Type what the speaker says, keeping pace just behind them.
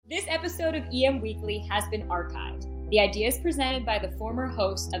This episode of EM Weekly has been archived. The ideas presented by the former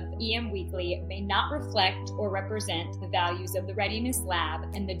host of EM Weekly may not reflect or represent the values of the Readiness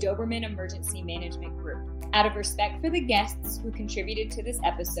Lab and the Doberman Emergency Management Group. Out of respect for the guests who contributed to this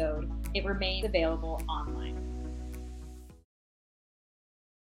episode, it remains available online.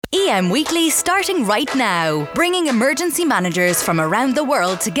 EM Weekly starting right now, bringing emergency managers from around the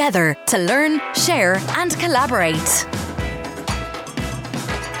world together to learn, share and collaborate.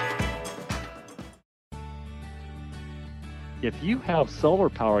 If you have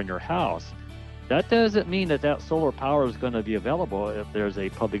solar power in your house, that doesn't mean that solar power is going to be available if there's a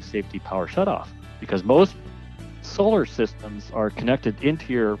public safety power shutoff, because most solar systems are connected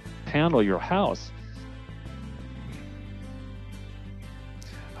into your panel, your house.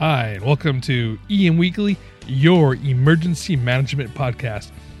 Hi, and welcome to EM Weekly, your emergency management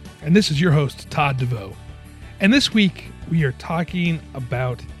podcast. And this is your host, Todd DeVoe. And this week, we are talking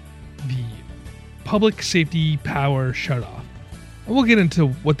about the public safety power shutoff. And we'll get into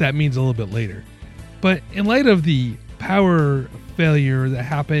what that means a little bit later. But in light of the power failure that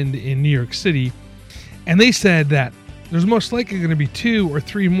happened in New York City, and they said that there's most likely going to be 2 or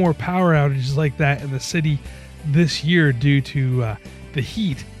 3 more power outages like that in the city this year due to the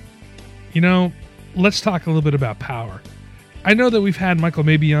heat. You know, let's talk a little bit about power. I know that we've had Michael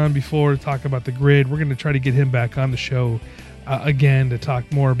Mabey on before to talk about the grid. We're going to try to get him back on the show again to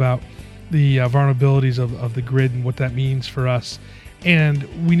talk more about the vulnerabilities of the grid and what that means for us.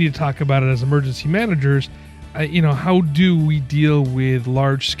 And we need to talk about it as emergency managers. How do we deal with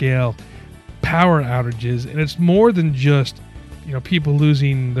large scale power outages? And it's more than just, people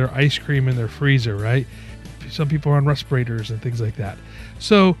losing their ice cream in their freezer, right? Some people are on respirators and things like that.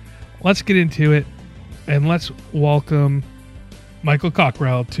 So let's get into it and let's welcome Michael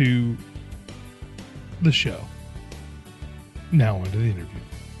Cockrell to the show. Now on to the interview.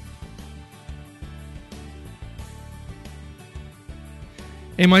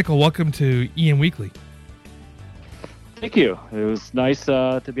 Hey, Michael, welcome to EM Weekly. Thank you. It was nice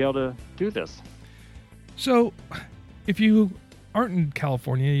to be able to do this. So, if you aren't in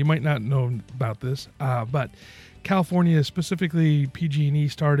California, you might not know about this, but California, specifically PG&E,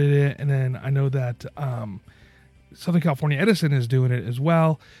 started it, and then I know that Southern California Edison is doing it as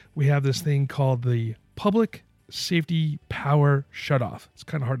well. We have this thing called the Public Safety Power Shutoff. It's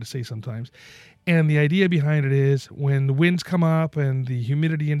kind of hard to say sometimes. And the idea behind it is when the winds come up and the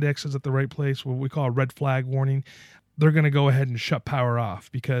humidity index is at the right place, what we call a red flag warning, they're going to go ahead and shut power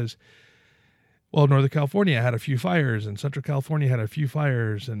off because, Northern California had a few fires and Central California had a few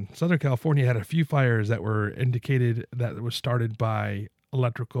fires and Southern California had a few fires that were indicated that it was started by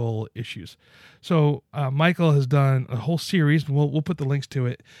electrical issues. So Michael has done a whole series, and we'll put the links to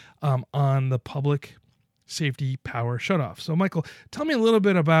it, on the public safety power shutoff. So Michael, tell me a little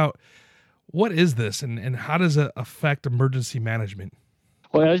bit about what is this and how does it affect emergency management?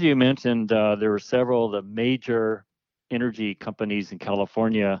 Well, as you mentioned, there were several of the major energy companies in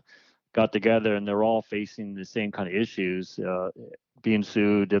California got together, and they're all facing the same kind of issues, being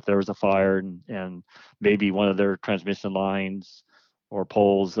sued if there was a fire and maybe one of their transmission lines or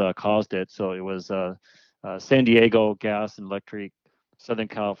poles caused it. So it was San Diego Gas and Electric, Southern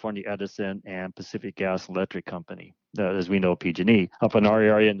California Edison, and Pacific Gas and Electric Company. As we know, PG&E. Up in our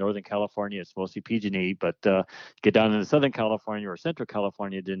area in Northern California, it's mostly PG&E, but get down into Southern California or Central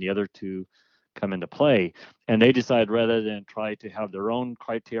California, then the other two come into play. And they decided rather than try to have their own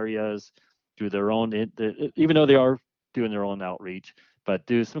criterias, do their own, even though they are doing their own outreach, but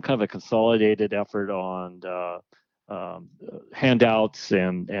do some kind of a consolidated effort on handouts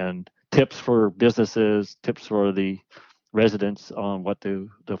and tips for businesses, tips for the residents on what to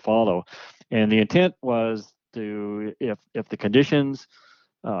follow. And the intent was to, if the conditions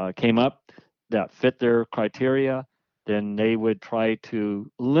came up that fit their criteria, then they would try to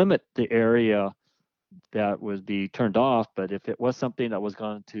limit the area that would be turned off. But if it was something that was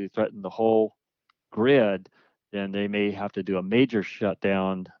going to threaten the whole grid, then they may have to do a major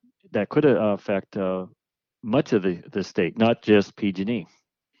shutdown that could affect much of the state, not just PG&E.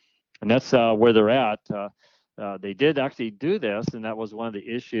 And that's where they're at. They did actually do this, and that was one of the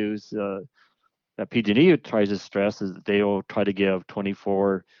issues that PG&E tries to stress, is that they will try to give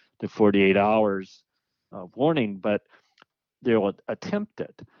 24 to 48 hours warning, but they will attempt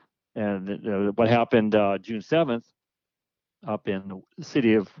it. And what happened June 7th up in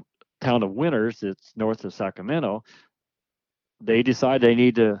the town of Winters, it's north of Sacramento, they decided they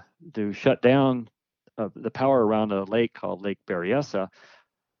need to shut down the power around a lake called Lake Berryessa.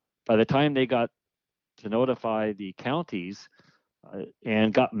 By the time they got to notify the counties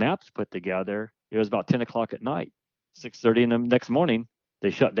and got maps put together, it was about 10 o'clock at night. 6:30 in the next morning, they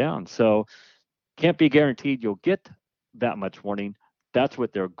shut down. So can't be guaranteed you'll get that much warning. That's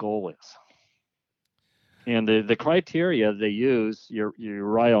what their goal is. And the criteria they use, you're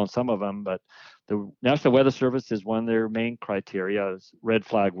right on some of them, but the National Weather Service is one of their main criteria is red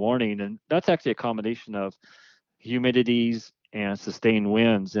flag warning. And that's actually a combination of humidities and sustained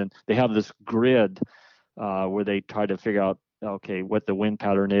winds. And they have this grid where they try to figure out, okay, what the wind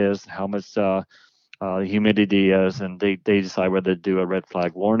pattern is, how much humidity is, and they decide whether to do a red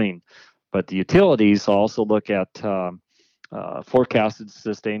flag warning. But the utilities also look at forecasted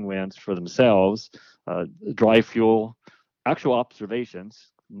sustained winds for themselves, dry fuel, actual observations.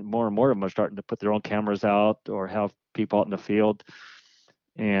 More and more of them are starting to put their own cameras out or have people out in the field.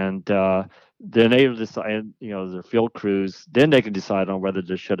 And then they decide, their field crews, then they can decide on whether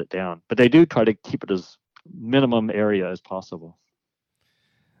to shut it down. But they do try to keep it as minimum area as possible.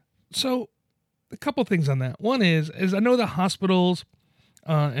 So a couple things on that. One is I know the hospitals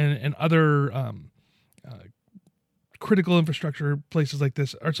and other critical infrastructure places like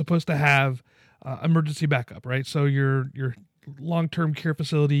this are supposed to have emergency backup, right? So your long-term care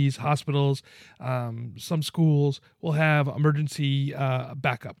facilities, hospitals, some schools will have emergency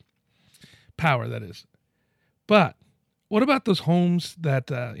backup power, that is. But what about those homes that,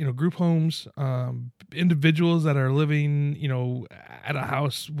 group homes, individuals that are living, at a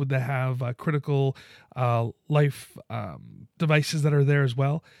house would they have critical life devices that are there as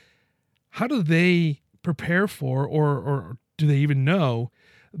well? How do they prepare for, or do they even know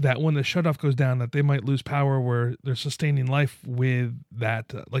that when the shutoff goes down, that they might lose power where they're sustaining life with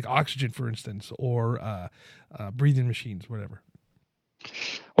that, like oxygen, for instance, or breathing machines, whatever?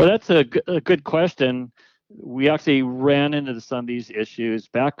 Well, that's a good question. We actually ran into some of these issues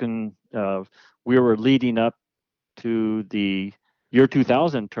back when we were leading up to the year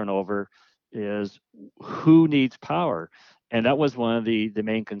 2000 turnover, is who needs power? And that was one of the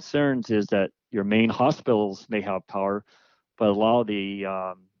main concerns, is that your main hospitals may have power, but a lot of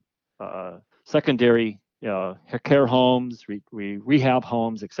the secondary care homes, rehab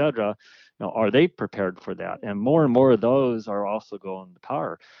homes, etc., are they prepared for that? And more of those are also going to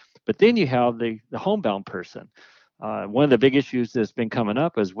power. But then you have the homebound person. One of the big issues that's been coming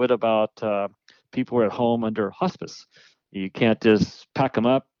up is, what about people who are at home under hospice? You can't just pack them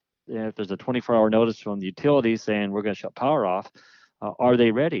up. If there's a 24-hour notice from the utility saying we're going to shut power off, are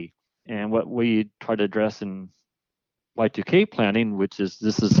they ready? And what we try to address in Y2K planning, this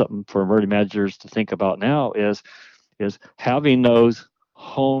is something for emergency managers to think about now, is having those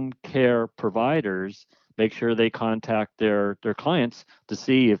home care providers make sure they contact their clients to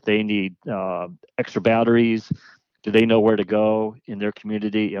see if they need extra batteries. Do they know where to go in their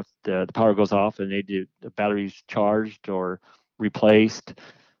community if the power goes off and they need the batteries charged or replaced?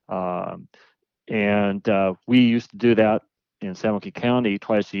 And we used to do that in San Joaquin County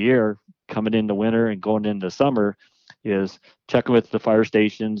twice a year, coming into winter and going into summer, is checking with the fire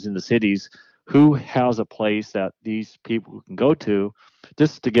stations in the cities who has a place that these people can go to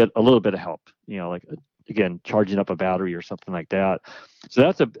just to get a little bit of help, like, again, charging up a battery or something like that. So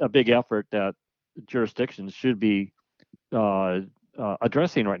that's a big effort that jurisdictions should be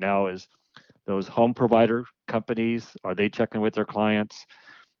addressing right now, is those home provider companies. Are they checking with their clients?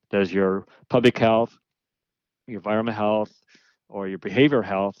 Does your public health, your environmental health, or your behavioral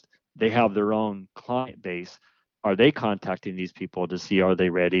health, they have their own client base? Are they contacting these people to see are they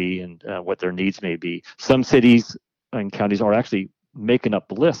ready and what their needs may be? Some cities and counties are actually making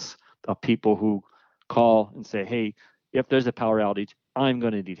up lists of people who call and say, hey, if there's a power outage, I'm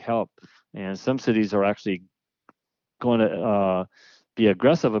going to need help. And some cities are actually going to be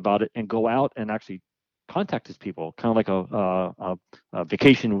aggressive about it and go out and actually contact these people, kind of like a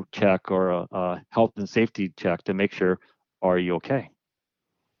vacation check or a health and safety check to make sure, are you okay?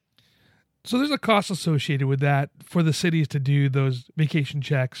 So there's a cost associated with that for the cities to do those vacation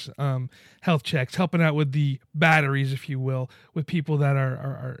checks, health checks, helping out with the batteries, if you will, with people that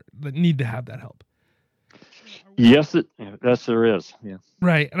that need to have that help. Yes, there is. Yeah.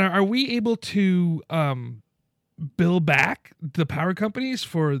 Right. And are we able to bill back the power companies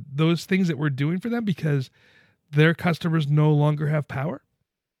for those things that we're doing for them because their customers no longer have power?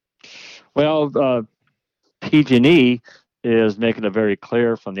 Well, PG&E is making it very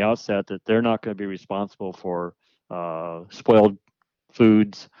clear from the outset that they're not going to be responsible for spoiled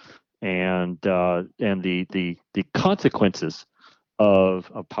foods and the consequences of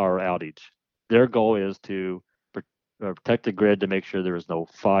a power outage. Their goal is to protect the grid to make sure there is no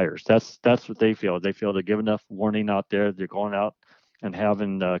fires. That's what they feel. They feel they give enough warning out there. They're going out and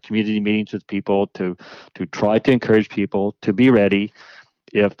having community meetings with people to try to encourage people to be ready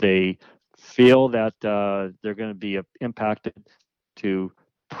if they feel that they're going to be impacted. to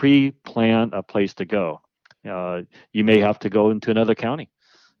pre-plan a place to go. You may have to go into another county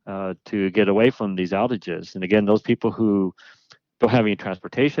to get away from these outages. And again, those people who don't have any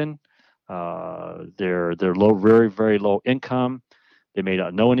transportation, they're low, very, very low income. They may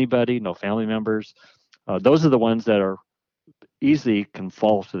not know anybody, no family members. Those are the ones that are easily can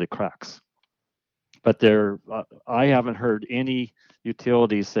fall through the cracks. But I haven't heard any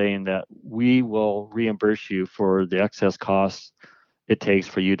utilities saying that we will reimburse you for the excess costs it takes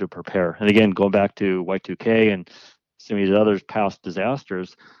for you to prepare. And again, going back to Y2K and some of these other past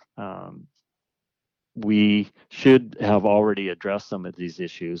disasters, we should have already addressed some of these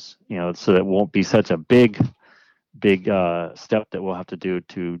issues, so that it won't be such a big step that we'll have to do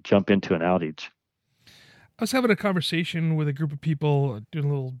to jump into an outage. I was having a conversation with a group of people doing a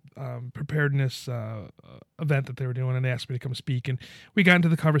little preparedness event that they were doing, and they asked me to come speak. And we got into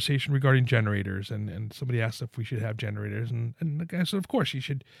the conversation regarding generators, and somebody asked if we should have generators. And the guy said, of course, you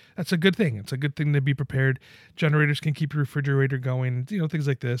should. That's a good thing. It's a good thing to be prepared. Generators can keep your refrigerator going, things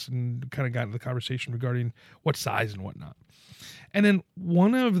like this, and kind of got into the conversation regarding what size and whatnot. And then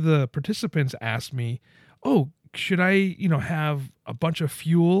one of the participants asked me, oh, should I, have a bunch of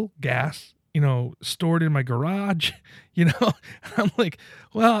fuel, gas, stored in my garage, I'm like,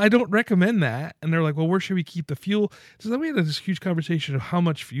 well, I don't recommend that. And they're like, well, where should we keep the fuel? So then we had this huge conversation of how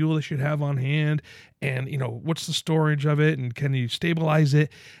much fuel they should have on hand and, what's the storage of it and can you stabilize it?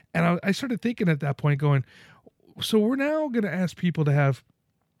 And I started thinking at that point going, so we're now going to ask people to have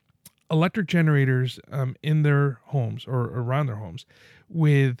electric generators in their homes or around their homes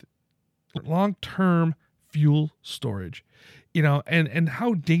with long-term fuel storage. And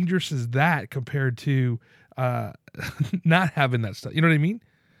how dangerous is that compared to not having that stuff? You know what I mean?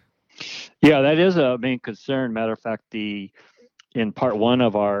 Yeah, that is a main concern. Matter of fact, in part one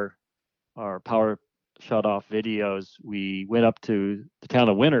of our power shut-off videos, we went up to the town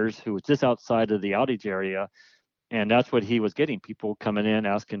of Winters, who was just outside of the outage area, and that's what he was getting. People coming in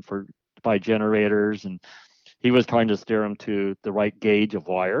asking to buy generators, and he was trying to steer them to the right gauge of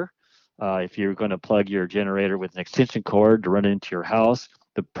wire. If you're going to plug your generator with an extension cord to run it into your house,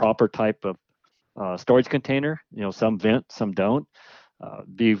 the proper type of storage container, some vent, some don't.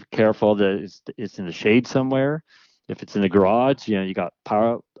 Be careful that it's in the shade somewhere. If it's in the garage, you got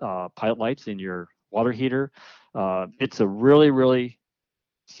power pilot lights in your water heater. It's a really, really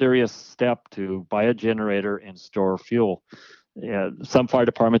serious step to buy a generator and store fuel. Some fire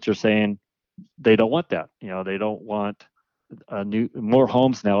departments are saying they don't want that. They don't want more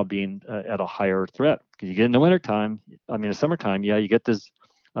homes now being at a higher threat, because you get in the wintertime, the summertime, you get this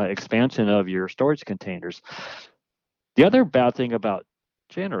expansion of your storage containers. The other bad thing about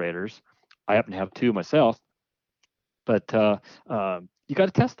generators, I happen to have two myself, but you got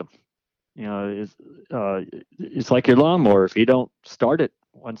to test them. It's like your lawnmower. If you don't start it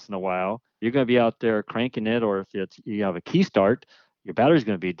once in a while, you're going to be out there cranking it, or if you have a key start, your battery's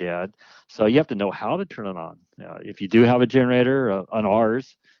going to be dead. So you have to know how to turn it on. If you do have a generator, on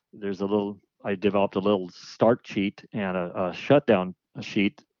ours, I developed a little start sheet and a shutdown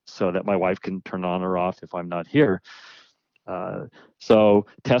sheet so that my wife can turn on or off if I'm not here. So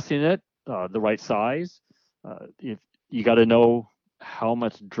testing it, the right size, if you got to know how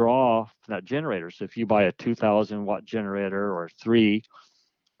much draw from that generator. So if you buy a 2,000 watt generator or 3,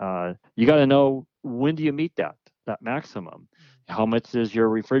 you got to know, when do you meet that maximum? How much is your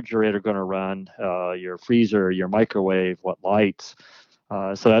refrigerator going to run, your freezer, your microwave, what lights?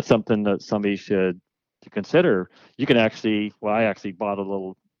 So that's something that somebody should consider. You can I actually bought a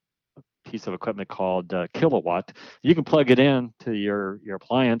little piece of equipment called Kilowatt. You can plug it in to your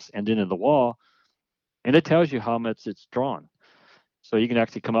appliance and then in the wall, and it tells you how much it's drawn. So you can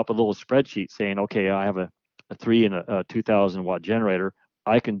actually come up with a little spreadsheet saying, okay, I have a 3 and a 2,000 watt generator.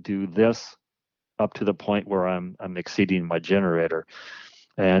 I can do this up to the point where I'm exceeding my generator.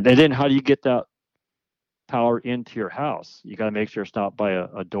 And then how do you get that power into your house? You got to make sure it's not by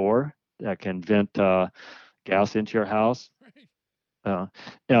a door that can vent gas into your house.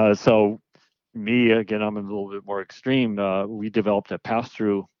 So me, again, I'm a little bit more extreme. We developed a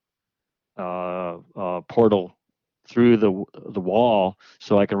pass-through portal through the wall,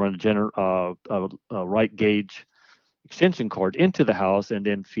 so I can run a right gauge extension cord into the house and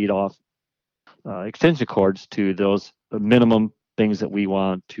then feed off extension cords to those minimum things that we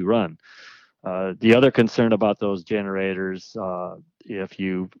want to run. The other concern about those generators, if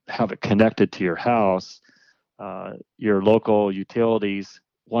you have it connected to your house, your local utilities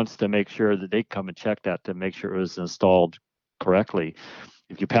wants to make sure that they come and check that to make sure it was installed correctly.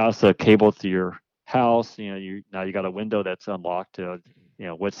 If you pass a cable through your house, you got a window that's unlocked.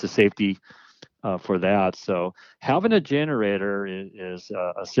 What's the safety for that. So having a generator is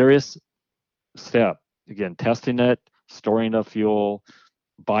a serious step. Again, testing it, storing the fuel,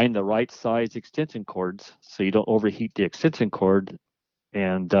 buying the right size extension cords so you don't overheat the extension cord,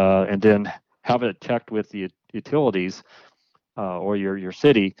 and then having it checked with the utilities or your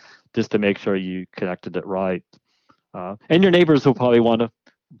city just to make sure you connected it right. And your neighbors will probably want to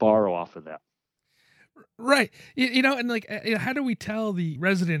borrow off of that. Right. And like, how do we tell the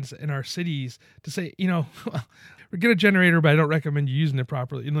residents in our cities to say, get a generator, but I don't recommend you using it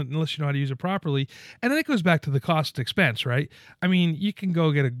properly unless you know how to use it properly. And then it goes back to the cost expense, right? I mean, you can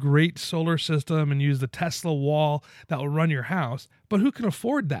go get a great solar system and use the Tesla wall that will run your house, but who can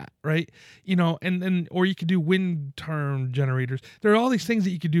afford that, right? Or you could do wind turbine generators. There are all these things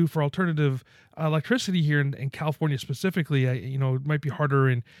that you could do for alternative electricity here in California specifically. It might be harder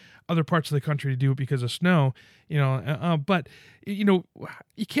in other parts of the country to do it because of snow, but you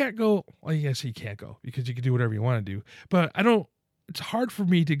can't go, well, yes, you can't go because you can do whatever you want to do, but it's hard for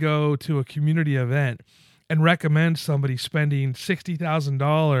me to go to a community event and recommend somebody spending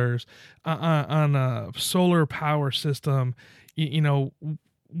 $60,000 on a solar power system,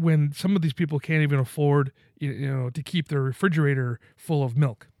 when some of these people can't even afford, to keep their refrigerator full of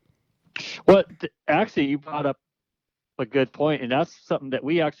milk. Well, actually, you brought up a good point, and that's something that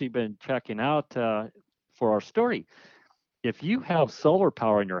we actually been checking out for our story. If you have solar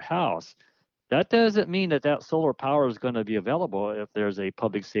power in your house, that doesn't mean that solar power is going to be available if there's a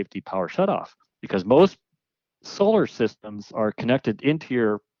public safety power shutoff, because most solar systems are connected into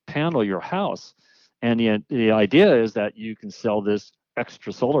your panel, your house, and the idea is that you can sell this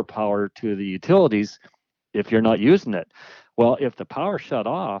extra solar power to the utilities if you're not using it. Well, if the power shut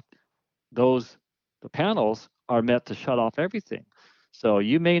off, the panels are meant to shut off everything. So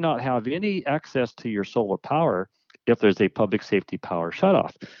you may not have any access to your solar power if there's a public safety power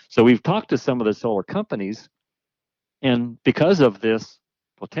shutoff. So we've talked to some of the solar companies, and because of this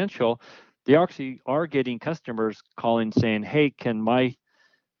potential, they actually are getting customers calling saying, hey, can my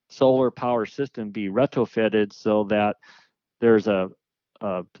solar power system be retrofitted so that there's a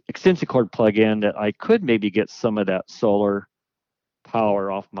extension cord plug-in that I could maybe get some of that solar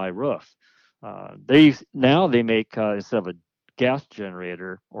power off my roof. They make instead of a gas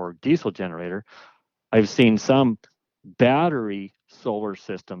generator or diesel generator, I've seen some battery solar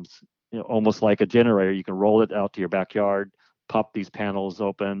systems, almost like a generator. You can roll it out to your backyard, pop these panels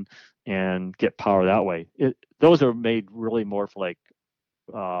open, and get power that way. Those are made really more for like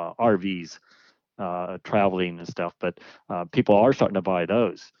RVs, traveling and stuff, but people are starting to buy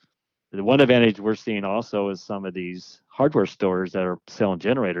those. The one advantage we're seeing also is some of these hardware stores that are selling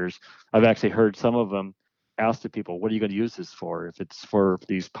generators. I've actually heard some of them ask the people, what are you going to use this for? If it's for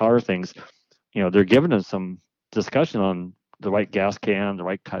these power things, they're giving them some discussion on the right gas can, the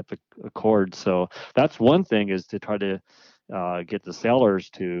right type of cord. So that's one thing, is to try to get the sellers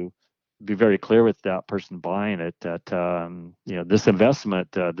to be very clear with that person buying it that, this investment,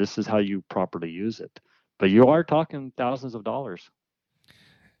 this is how you properly use it. But you are talking thousands of dollars.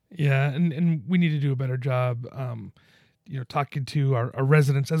 Yeah, and we need to do a better job, talking to our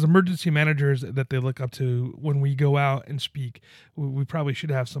residents as emergency managers that they look up to when we go out and speak. We probably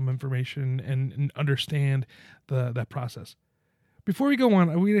should have some information and understand that process. Before we go on,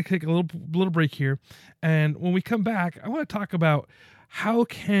 we're going to take a little break here, and when we come back, I want to talk about how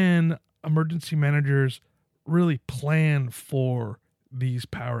can emergency managers really plan for these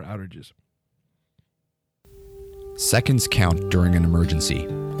power outages. Seconds count during an emergency.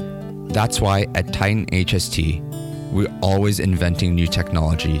 That's why at Titan HST, we're always inventing new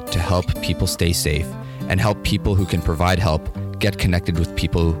technology to help people stay safe and help people who can provide help get connected with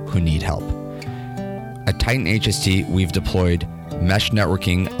people who need help. At Titan HST, we've deployed mesh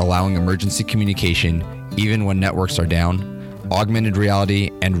networking, allowing emergency communication even when networks are down, augmented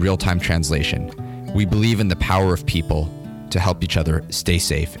reality, and real-time translation. We believe in the power of people to help each other stay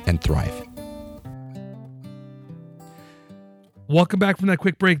safe and thrive. Welcome back from that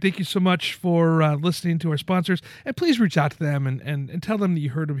quick break. Thank you so much for listening to our sponsors. And please reach out to them and tell them that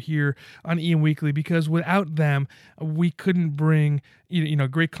you heard them here on EM Weekly, because without them, we couldn't bring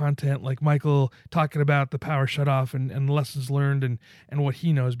great content like Michael talking about the power shutoff and lessons learned and what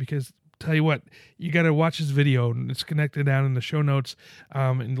he knows. Because tell you what, you got to watch his video, and it's connected down in the show notes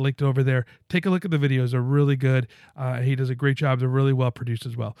and linked over there. Take a look at the videos. They're really good. He does a great job. They're really well produced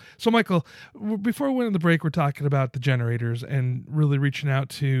as well. So Michael, before we went on the break, we're talking about the generators and really reaching out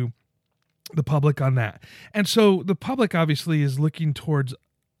to the public on that. And so the public obviously is looking towards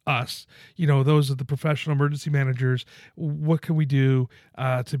us, those are the professional emergency managers. What can we do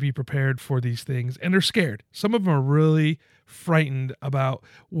to be prepared for these things? And they're scared. Some of them are really frightened about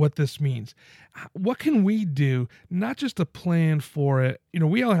what this means. What can we do, not just to plan for it?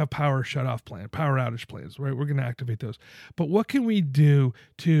 We all have power shutoff plan, power outage plans, right? We're going to activate those. But what can we do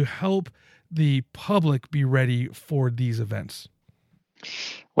to help the public be ready for these events?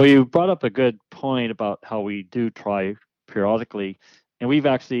 Well, you brought up a good point about how we do try periodically, and we've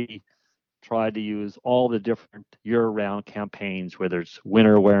actually tried to use all the different year-round campaigns, whether it's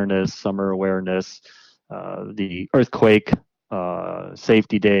winter awareness, summer awareness, the earthquake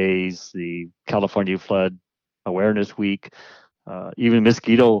safety days, the California flood awareness week, even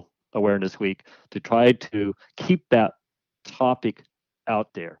mosquito awareness week, to try to keep that topic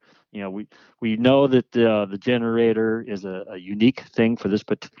out there. We know that the generator is a unique thing for this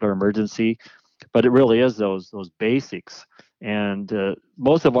particular emergency, but it really is those basics. And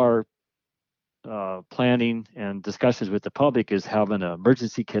most of our planning and discussions with the public is having an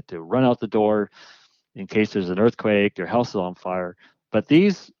emergency kit to run out the door in case there's an earthquake, your house is on fire. But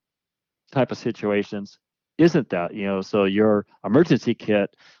these type of situations isn't that, so your emergency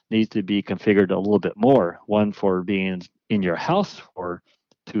kit needs to be configured a little bit more, one for being in your house for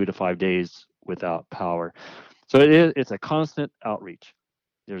 2 to 5 days without power. So it's a constant outreach.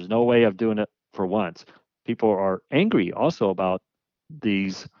 There's no way of doing it for once. People are angry also about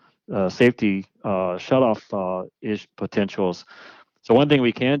these safety shutoff ish potentials. So one thing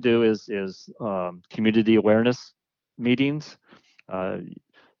we can do is community awareness meetings.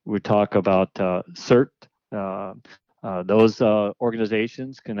 We talk about CERT. Those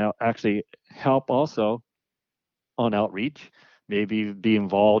organizations can actually help also on outreach. Maybe be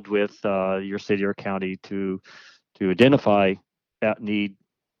involved with your city or county to identify at need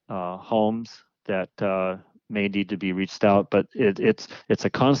homes that may need to be reached out. But it's a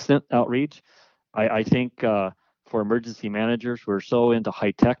constant outreach. I think for emergency managers, we're so into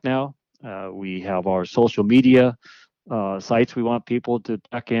high tech now. We have our social media sites we want people to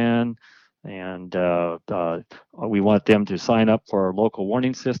check in, and we want them to sign up for our local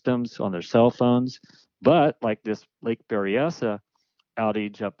warning systems on their cell phones. But like this Lake Berryessa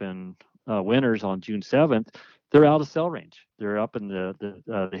outage up in Winters on June 7th, they're out of cell range. They're up in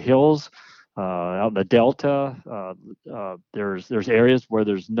the hills, out in the Delta. There's areas where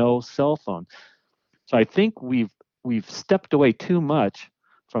there's no cell phone. So I think we've stepped away too much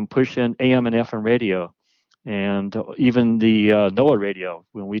from pushing AM and FM radio, and even the NOAA radio.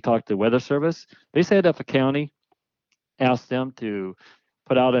 When we talked to the Weather Service, they said if a county asked them to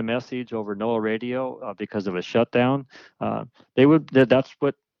put out a message over NOAA radio because of a shutdown, they would. That's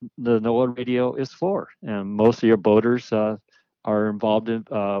what the NOAA radio is for. And most of your boaters are involved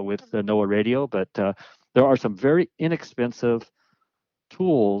with the NOAA radio, but there are some very inexpensive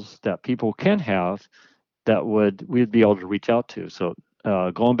tools that people can have that we'd be able to reach out to. So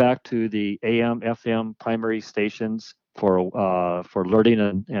going back to the AM, FM primary stations for alerting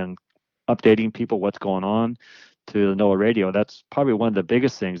and updating people what's going on, to the NOAA radio, that's probably one of the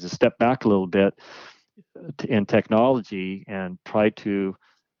biggest things, to step back a little bit in technology and try to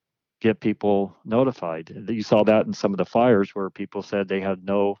get people notified. You saw that in some of the fires where people said they had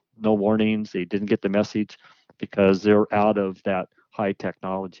no warnings, they didn't get the message because they're out of that high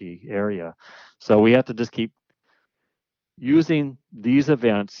technology area. So we have to just keep using these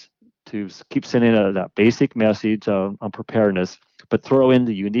events to keep sending that basic message on preparedness, but throw in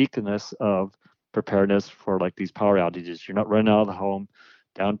the uniqueness of preparedness for like these power outages. You're not running out of the home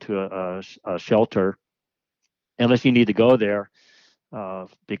down to a shelter unless you need to go there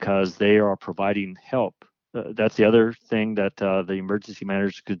because they are providing help. That's the other thing that the emergency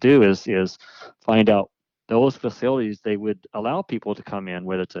managers could do is find out those facilities they would allow people to come in,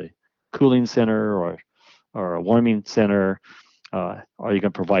 whether it's a cooling center or a warming center. Are you going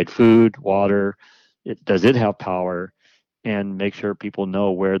to provide food, water? Does it have power? And make sure people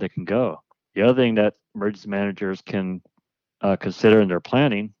know where they can go. The other thing that emergency managers can consider in their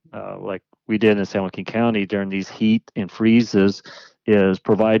planning, like we did in San Joaquin County during these heat and freezes, is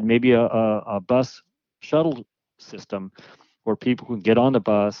provide maybe a bus shuttle system where people can get on the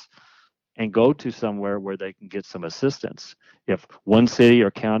bus and go to somewhere where they can get some assistance. If one city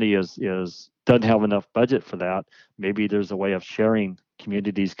or county doesn't have enough budget for that, maybe there's a way of sharing.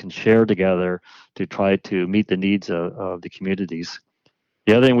 Communities can share together to try to meet the needs of the communities.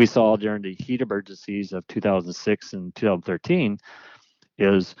 The other thing we saw during the heat emergencies of 2006 and 2013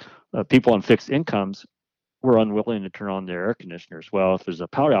 is people on fixed incomes were unwilling to turn on their air conditioners. Well, if there's a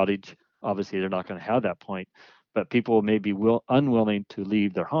power outage, obviously they're not going to have that point, but people may be unwilling to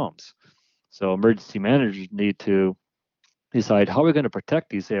leave their homes. So emergency managers need to decide how we're going to protect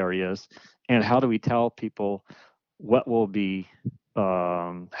these areas, and how do we tell people what will be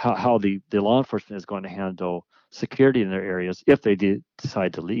how the law enforcement is going to handle security in their areas if they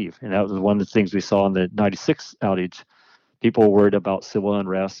decide to leave. And that was one of the things we saw in the 96 outage. People were worried about civil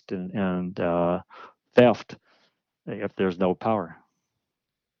unrest and theft if there's no power.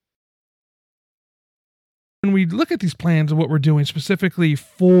 When we look at these plans of what we're doing specifically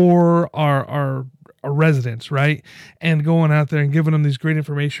for our residents, right? And going out there and giving them these great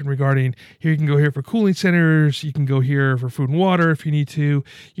information regarding, here you can go here for cooling centers, you can go here for food and water if you need to.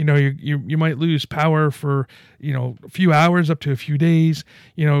 You know, you might lose power for, you know, a few hours up to a few days.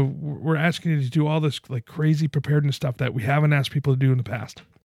 You know, we're asking you to do all this like crazy preparedness stuff that we haven't asked people to do in the past.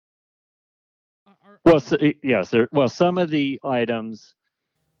 Well, yes, some of the items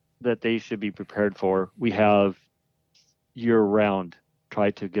that they should be prepared for, we have year-round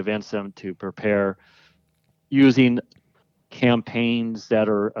tried to convince them to prepare using campaigns that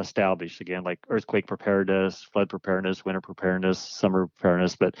are established, again, like earthquake preparedness, flood preparedness, winter preparedness, summer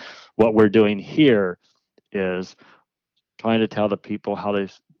preparedness. But what we're doing here is trying to tell the people how to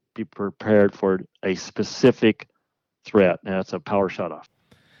be prepared for a specific threat, and that's a power shutoff.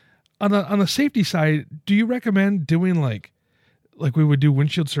 On the safety side, do you recommend doing like we would do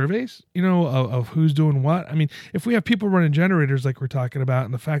windshield surveys, you know, of who's doing what? I mean, if we have people running generators like we're talking about,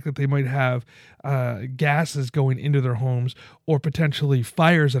 and the fact that they might have gases going into their homes or potentially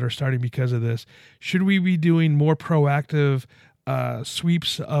fires that are starting because of this, should we be doing more proactive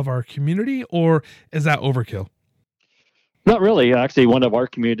sweeps of our community, or is that overkill? Not really. Actually, one of our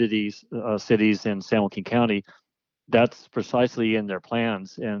communities, cities in San Joaquin County, that's precisely in their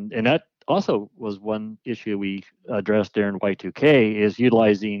plans. And that also was one issue we addressed during Y2K, is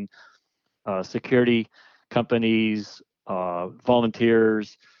utilizing security companies,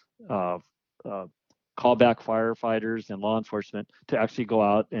 volunteers, callback firefighters, and law enforcement to actually go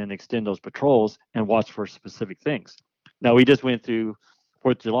out and extend those patrols and watch for specific things. Now, we just went through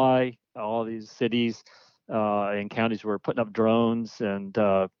 4th of July, all these cities and counties were putting up drones and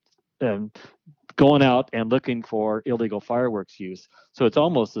going out and looking for illegal fireworks use. So it's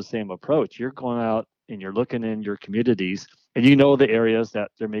almost the same approach. You're going out and you're looking in your communities, and you know the areas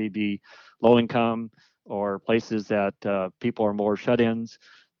that there may be low income or places that people are more shut-ins,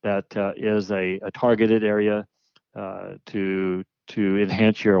 that is a targeted area to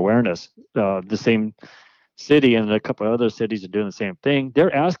enhance your awareness. The same city and a couple of other cities are doing the same thing.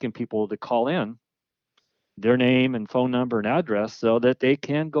 They're asking people to call in their name and phone number and address so that they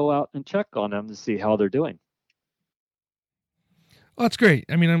can go out and check on them to see how they're doing. Well, that's great.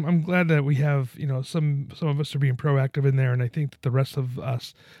 I mean, I'm glad that we have, you know, some of us are being proactive in there, and I think that the rest of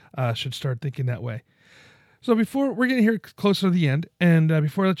us should start thinking that way. So before we're getting here closer to the end, and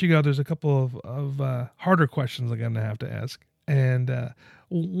before I let you go, there's a couple of harder questions I'm going to have to ask. And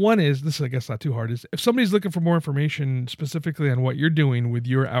one is, this is, I guess, not too hard, is if somebody's looking for more information specifically on what you're doing with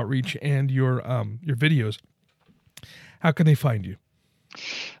your outreach and your videos, how can they find you?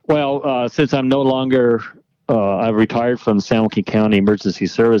 Well, since I'm no longer, I've retired from San Joaquin County Emergency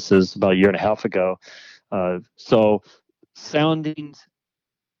Services about a year and a half ago. So Soundings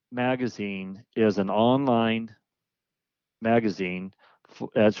Magazine is an online magazine.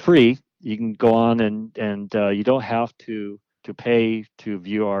 It's free. You can go on and you don't have to pay to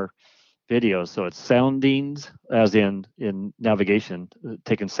view our videos. So it's soundings, as in navigation,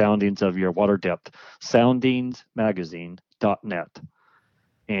 taking soundings of your water depth, soundingsmagazine.net.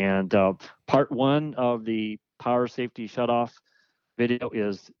 And part one of the power safety shutoff video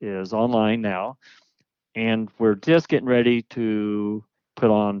is online now. And we're just getting ready to put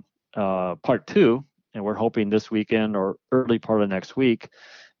on part two, and we're hoping this weekend or early part of next week.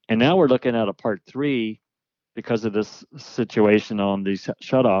 And now we're looking at a part three, because of this situation on the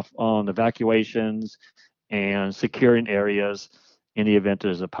shutoff, on evacuations and securing areas in the event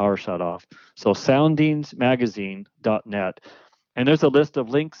there's a power shutoff. So soundingsmagazine.net. And there's a list of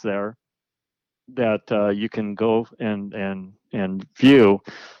links there that you can go and view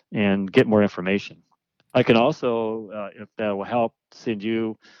and get more information. I can also, if that will help, send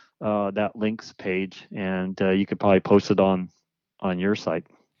you that links page, and you could probably post it on your site.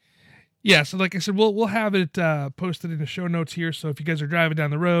 Yeah, so like I said, we'll have it posted in the show notes here. So if you guys are driving down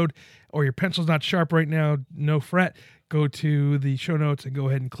the road or your pencil's not sharp right now, no fret. Go to the show notes and go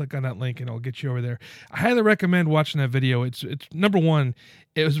ahead and click on that link, and it'll get you over there. I highly recommend watching that video. It's number one,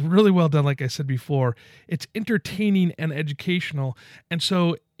 it was really well done, like I said before. It's entertaining and educational. And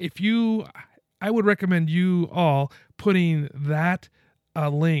so I would recommend you all putting that a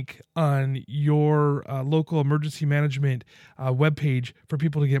link on your local emergency management webpage for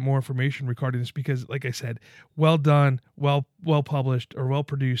people to get more information regarding this, because like I said, well done, well published, or well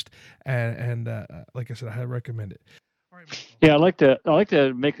produced, and like I said, I recommend it. All right, Michael. Yeah, I like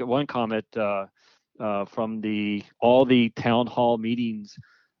to make one comment from all the town hall meetings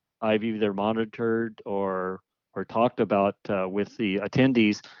I've either monitored or talked about with the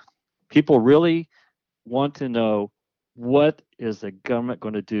attendees. People really want to know, what is the government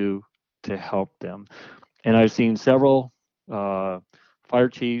going to do to help them? And I've seen several fire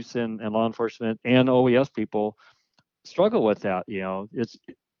chiefs and law enforcement and OES people struggle with that. You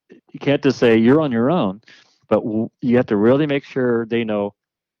can't just say you're on your own, but you have to really make sure they know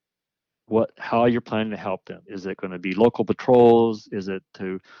how you're planning to help them. Is it going to be local patrols? Is it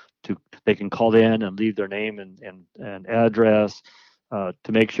to they can call in and leave their name and address to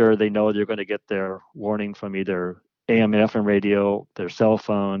make sure they know they're going to get their warning from either AM and FM radio, their cell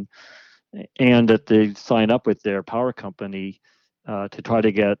phone, and that they sign up with their power company to try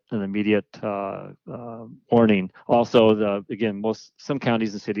to get an immediate warning. Also, some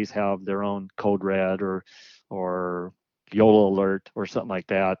counties and cities have their own code red or YOLO alert or something like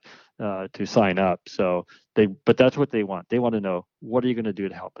that to sign up. But that's what they want. They want to know, what are you going to do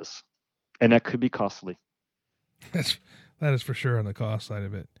to help us? And that could be costly. That is for sure on the cost side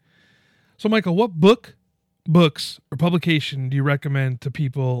of it. So, Michael, what books, or publication do you recommend to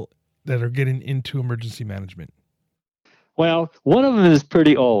people that are getting into emergency management? Well, one of them is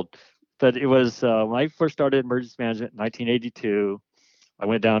pretty old, but it was when I first started emergency management in 1982. I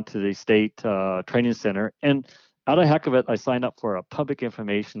went down to the state training center, and out of heck of it, I signed up for a public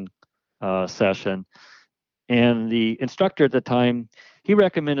information session. And the instructor at the time, he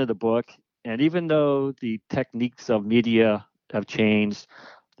recommended a book. And even though the techniques of media have changed,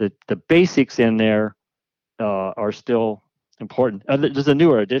 the basics in there are still important. There's a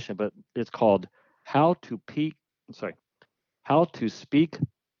newer edition, but it's called How to Speak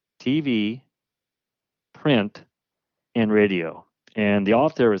TV, Print, and Radio. And the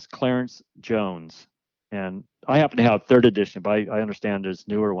author is Clarence Jones. And I happen to have third edition, but I understand there's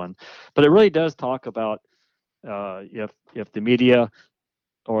a newer one. But it really does talk about if the media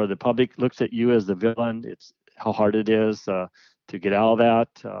or the public looks at you as the villain, it's how hard it is to get out of that.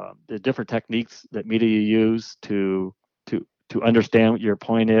 The different techniques that media use to understand what your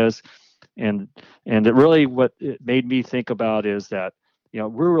point is, and it really, what it made me think about is that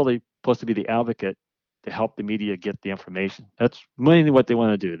we're really supposed to be the advocate to help the media get the information. That's mainly what they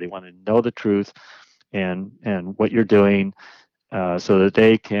want to do. They want to know the truth and what you're doing so that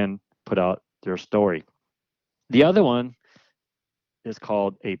they can put out their story. The other one is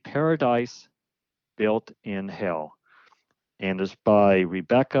called A Paradise Built in Hell, and it's by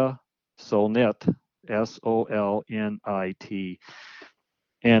Rebecca Solnit, Solnit.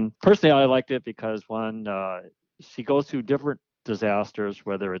 And personally, I liked it because she goes through different disasters,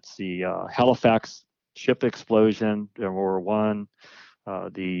 whether it's the Halifax ship explosion in World War I,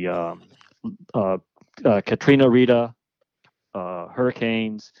 the Katrina, Rita,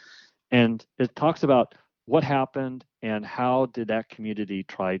 hurricanes, and it talks about what happened and how did that community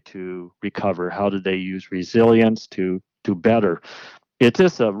try to recover? How did they use resilience to do better? It's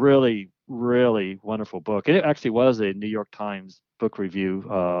just a really, really wonderful book. And it actually was a New York Times book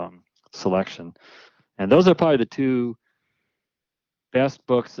review selection. And those are probably the two best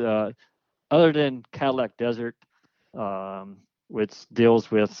books, other than Cadillac Desert, which deals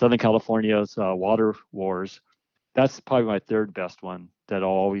with Southern California's water wars. That's probably my third best one that I'll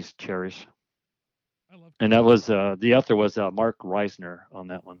always cherish. And that was the author was Mark Reisner on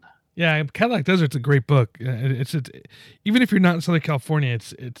that one. Yeah, Cadillac Desert's a great book. It's even if you're not in Southern California,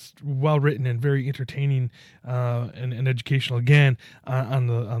 it's well written and very entertaining and educational. Again, on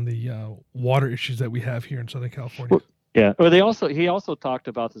the water issues that we have here in Southern California. Well, yeah. Well, he also talked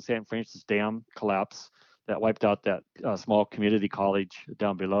about the San Francisco Dam collapse that wiped out that small community college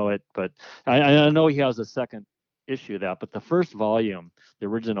down below it. But I know he has a second issue of that, but the first volume, the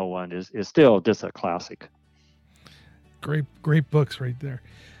original one, is still just a classic. Great books right there.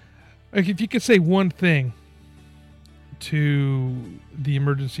 Like, if you could say one thing to the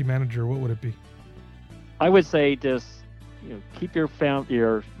emergency manager, what would it be? I would say just keep your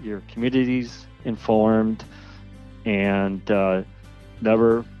communities informed, and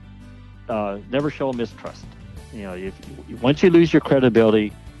never show mistrust. Once you lose your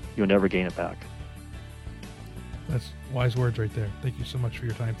credibility, you'll never gain it back. That's wise words right there. Thank you so much for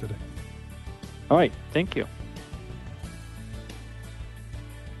your time today. All right. Thank you.